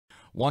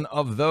One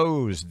of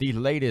those, the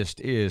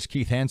latest, is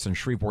Keith Hanson,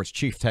 Shreveport's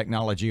Chief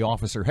Technology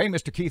Officer. Hey,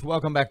 Mr. Keith,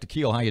 welcome back to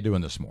Keel. How you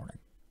doing this morning?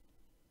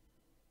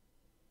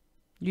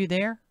 You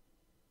there?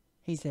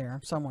 He's there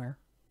somewhere,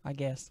 I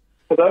guess.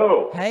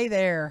 Hello. Hey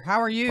there.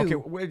 How are you? Okay,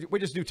 we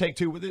just do take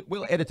two.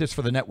 We'll edit this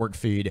for the network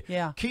feed.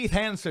 Yeah. Keith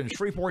Hanson,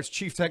 Shreveport's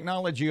Chief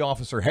Technology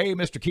Officer. Hey,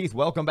 Mr. Keith,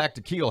 welcome back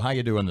to Keel. How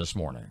you doing this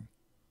morning?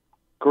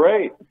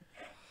 Great.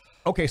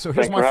 Okay, so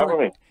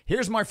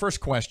here's my first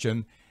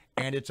question,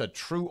 and it's a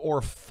true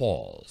or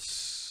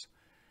false.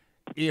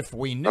 If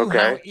we knew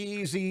how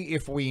easy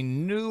it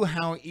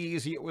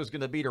was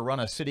going to be to run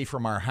a city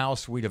from our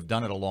house, we'd have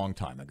done it a long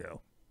time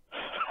ago.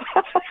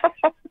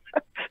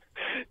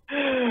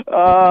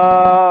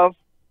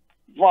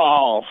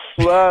 False.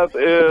 That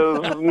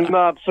is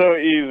not so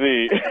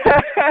easy.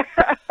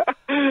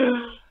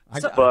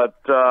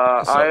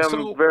 I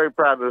am very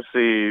proud to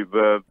see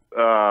that.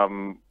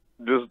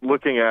 Just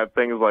looking at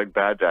things like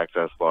badge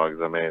access logs,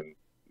 I mean,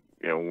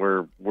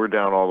 we're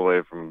down all the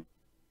way from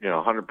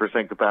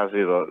 100% capacity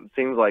to it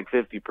seems like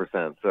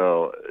 50%.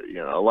 So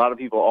a lot of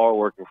people are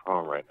working from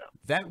home right now.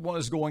 That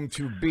was going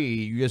to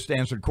be, you just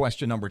answered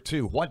question number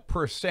 2. What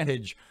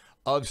percentage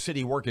of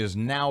city work is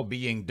now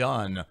being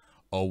done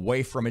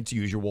away from its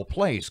usual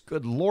place?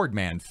 Good Lord,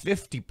 man,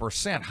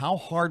 50%. How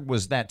hard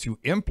was that to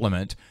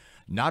implement,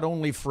 not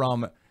only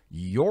from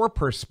your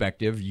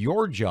perspective,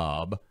 your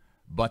job,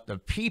 but the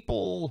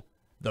people,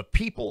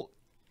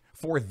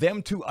 for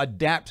them to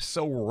adapt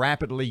so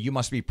rapidly? You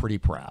must be pretty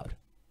proud.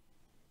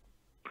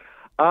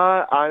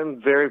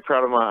 I'm very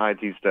proud of my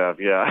IT staff.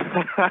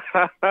 Yeah.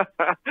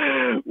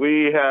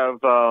 We have,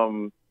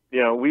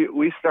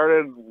 we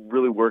started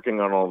really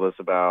working on all this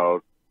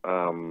about,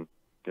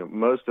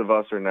 most of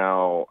us are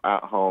now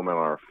at home in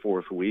our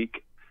 4th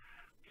week.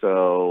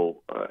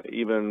 So,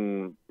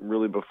 even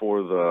really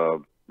before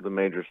the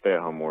major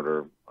stay-at-home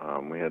order,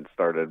 we had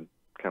started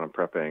kind of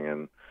prepping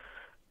and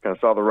kind of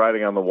saw the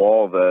writing on the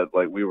wall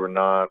that we were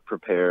not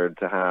prepared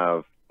to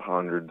have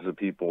hundreds of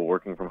people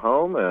working from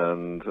home,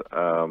 and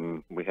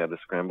we had to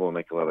scramble and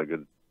make a lot of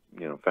good,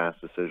 fast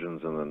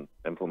decisions and then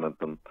implement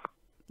them.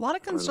 A lot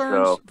of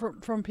concerns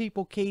from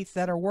people, Keith,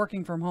 that are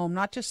working from home,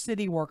 not just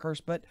city workers,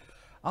 but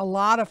a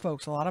lot of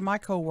folks, a lot of my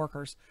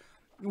coworkers.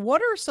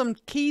 What are some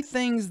key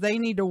things they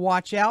need to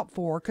watch out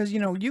for? Because,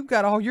 you've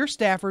got all your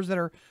staffers that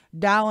are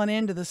dialing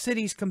into the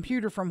city's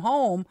computer from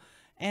home,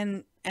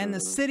 and the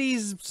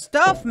city's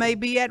stuff may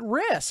be at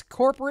risk.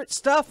 Corporate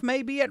stuff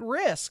may be at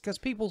risk because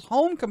people's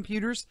home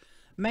computers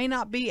may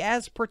not be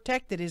as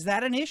protected. Is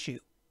that an issue?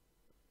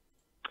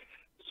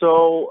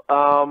 So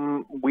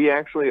we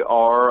actually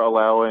are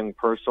allowing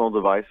personal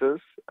devices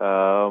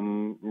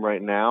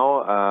right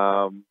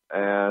now,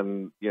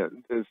 and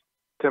it's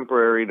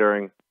temporary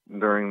during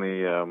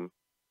the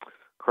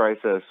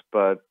crisis,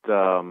 but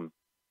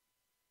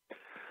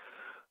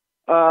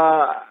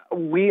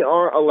we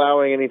aren't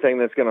allowing anything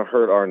that's going to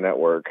hurt our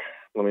network.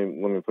 Let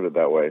me put it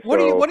that way. What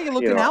are you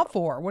looking out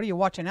for? What are you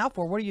watching out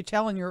for? What do you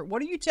tell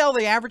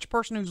the average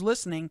person who's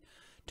listening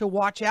to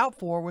watch out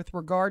for with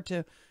regard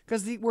to,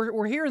 because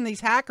we're hearing these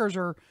hackers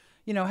are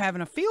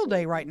having a field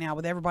day right now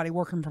with everybody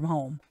working from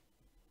home?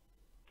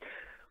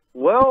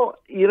 Well,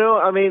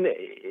 I mean,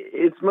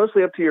 it's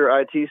mostly up to your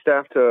IT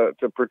staff to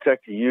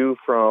protect you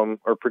from,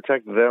 or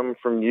protect them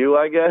from you,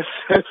 I guess.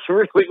 That's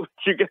really what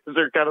you guys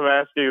are kind of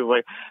asking,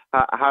 is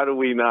how do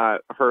we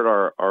not hurt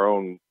our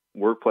own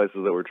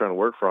workplaces that we're trying to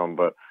work from?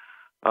 But,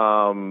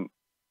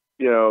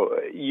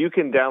 you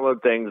can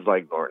download things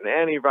like Norton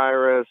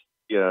Antivirus,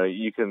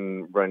 you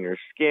can run your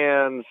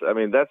scans. I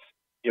mean, that's,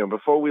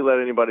 before we let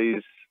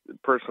anybody's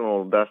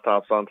personal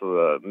desktops onto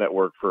the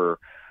network for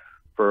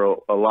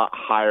a lot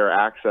higher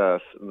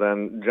access,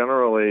 then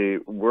generally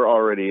we're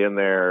already in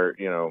there.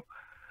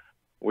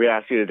 We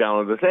ask you to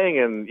download the thing,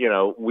 and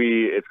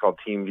it's called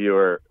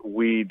TeamViewer.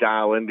 We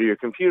dial into your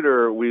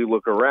computer, we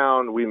look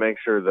around, we make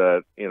sure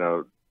that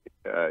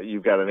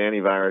you've got an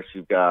antivirus,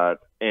 you've got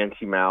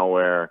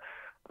anti-malware,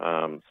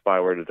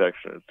 spyware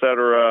detection,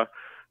 etc.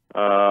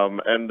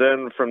 And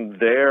then from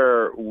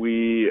there,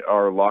 we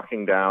are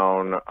locking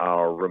down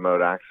our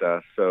remote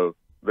access. So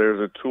there's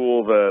a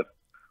tool that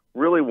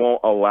really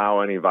won't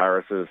allow any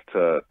viruses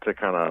to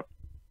kind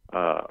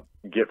of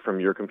get from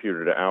your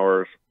computer to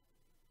ours.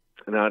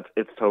 And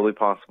it's totally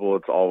possible.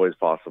 It's always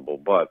possible.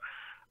 But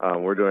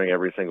we're doing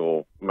every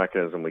single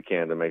mechanism we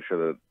can to make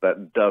sure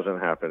that doesn't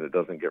happen. It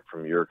doesn't get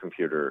from your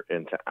computer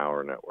into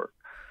our network.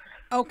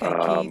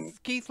 Okay,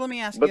 Keith, let me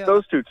ask you. But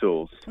those two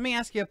tools. Let me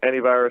ask you.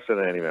 Antivirus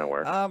and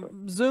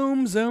anti-malware.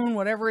 Zoom,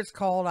 whatever it's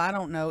called, I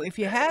don't know. If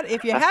you had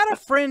a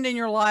friend in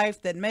your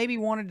life that maybe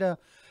wanted to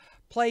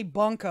play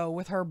bunco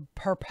with her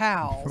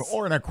pals,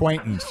 or an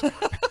acquaintance,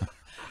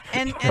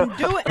 and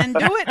do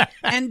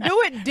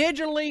it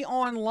digitally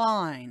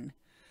online,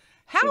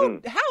 how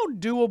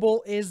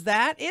doable is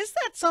that? Is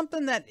that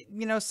something that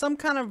some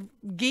kind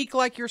of geek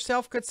like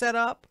yourself could set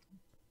up?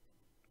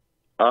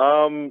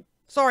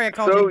 Sorry, I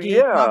called you geek.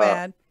 Yeah. My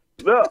bad.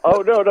 No,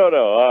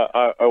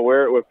 I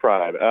wear it with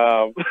pride.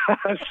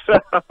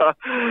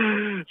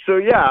 So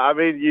yeah, I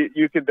mean,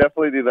 you can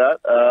definitely do that.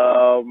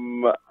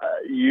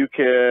 You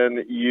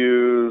can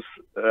use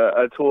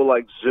a tool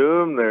like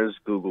Zoom. There's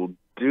Google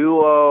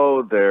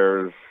Duo.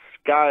 There's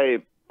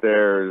Skype.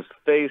 There's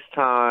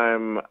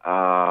FaceTime.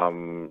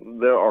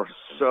 There are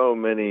so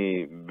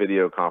many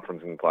video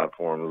conferencing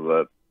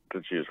platforms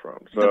to choose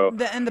from. So,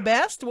 and the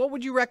best? What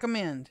would you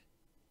recommend?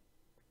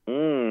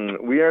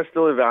 We are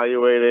still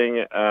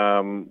evaluating.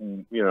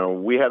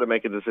 We had to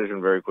make a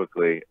decision very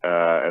quickly,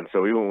 and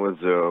so we went with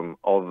Zoom.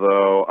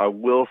 Although I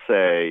will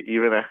say,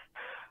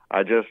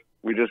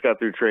 we just got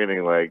through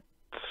training like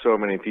so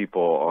many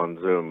people on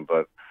Zoom,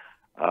 but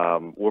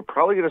we're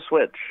probably going to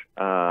switch.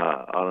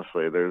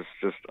 Honestly, there's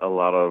just a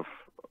lot of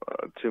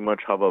too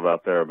much hubbub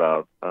out there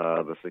about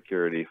the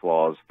security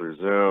flaws through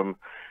Zoom.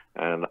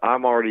 And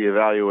I'm already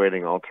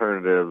evaluating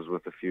alternatives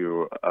with a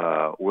few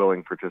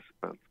willing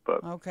participants.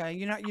 But okay, do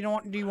you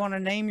want to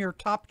name your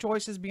top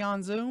choices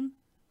beyond Zoom?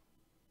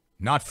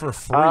 Not for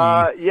free.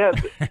 Yes.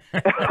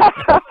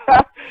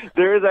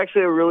 There is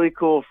actually a really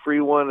cool free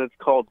one. It's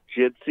called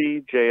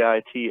Jitsi,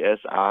 Jitsi.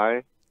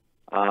 I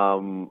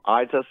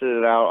tested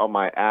it out on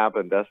my app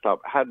and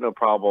desktop. Had no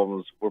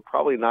problems. We're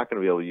probably not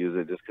going to be able to use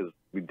it just because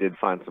we did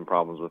find some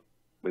problems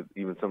with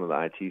even some of the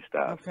IT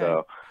staff. Okay.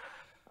 So.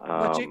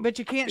 But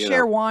you can't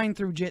share wine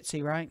through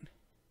Jitsi, right?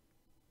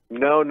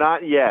 No,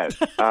 not yet.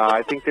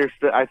 I think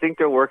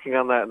they're working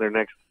on that in their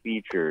next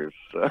features.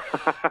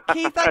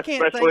 Keith, I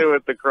can't especially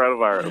with the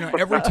coronavirus.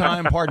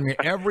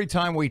 Every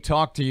time we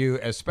talk to you,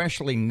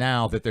 especially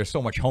now that there's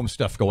so much home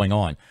stuff going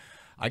on,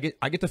 I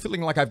get the feeling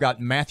like I've got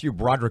Matthew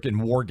Broderick in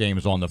War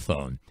Games on the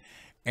phone,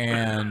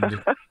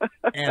 and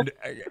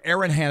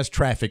Erin has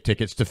traffic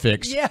tickets to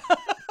fix. Yeah.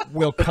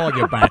 We'll call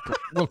you back.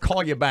 We'll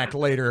call you back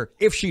later.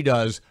 If she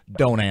does,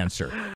 don't answer.